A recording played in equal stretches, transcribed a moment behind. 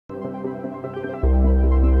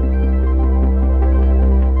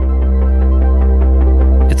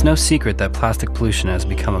no secret that plastic pollution has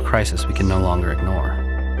become a crisis we can no longer ignore.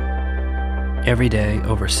 Every day,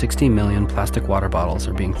 over 60 million plastic water bottles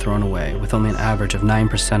are being thrown away, with only an average of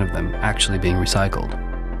 9% of them actually being recycled.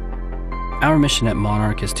 Our mission at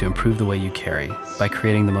Monarch is to improve the way you carry by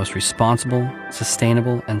creating the most responsible,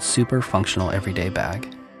 sustainable, and super functional everyday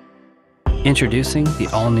bag. Introducing the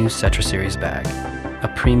all-new Settra series bag,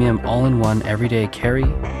 a premium all-in-one everyday carry,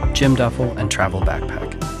 gym duffel, and travel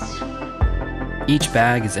backpack. Each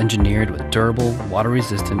bag is engineered with durable,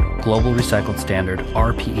 water-resistant, global recycled standard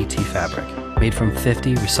rPET fabric made from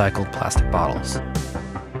 50 recycled plastic bottles.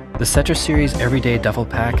 The Settra series everyday duffel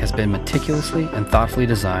pack has been meticulously and thoughtfully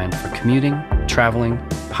designed for commuting, traveling,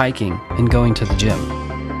 hiking, and going to the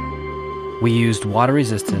gym. We used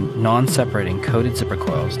water-resistant, non-separating coated zipper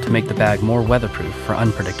coils to make the bag more weatherproof for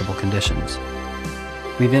unpredictable conditions.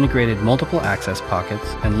 We've integrated multiple access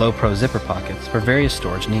pockets and low-pro zipper pockets for various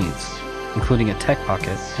storage needs, including a tech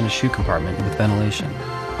pocket and a shoe compartment with ventilation.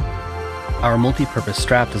 Our multi-purpose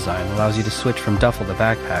strap design allows you to switch from duffel to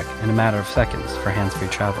backpack in a matter of seconds for hands-free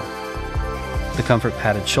travel. The comfort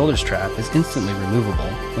padded shoulder strap is instantly removable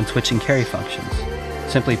when switching carry functions.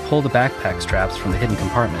 Simply pull the backpack straps from the hidden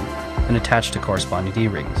compartment and attach to corresponding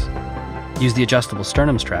D-rings. Use the adjustable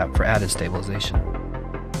sternum strap for added stabilization.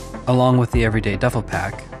 Along with the everyday duffel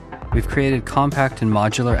pack, we've created compact and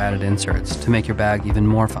modular added inserts to make your bag even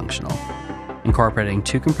more functional, incorporating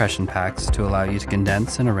 2 compression packs to allow you to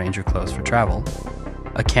condense and arrange your clothes for travel,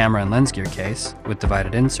 a camera and lens gear case with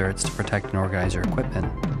divided inserts to protect and organize your equipment,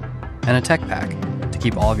 and a tech pack to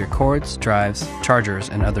keep all of your cords, drives, chargers,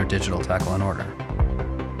 and other digital tackle in order.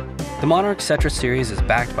 The Monarch Settra series is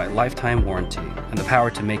backed by lifetime warranty and the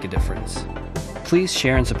power to make a difference. Please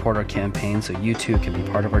share and support our campaign so you too can be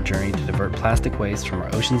part of our journey to divert plastic waste from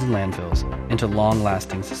our oceans and landfills into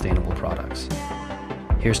long-lasting sustainable products.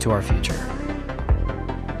 Here's to our future.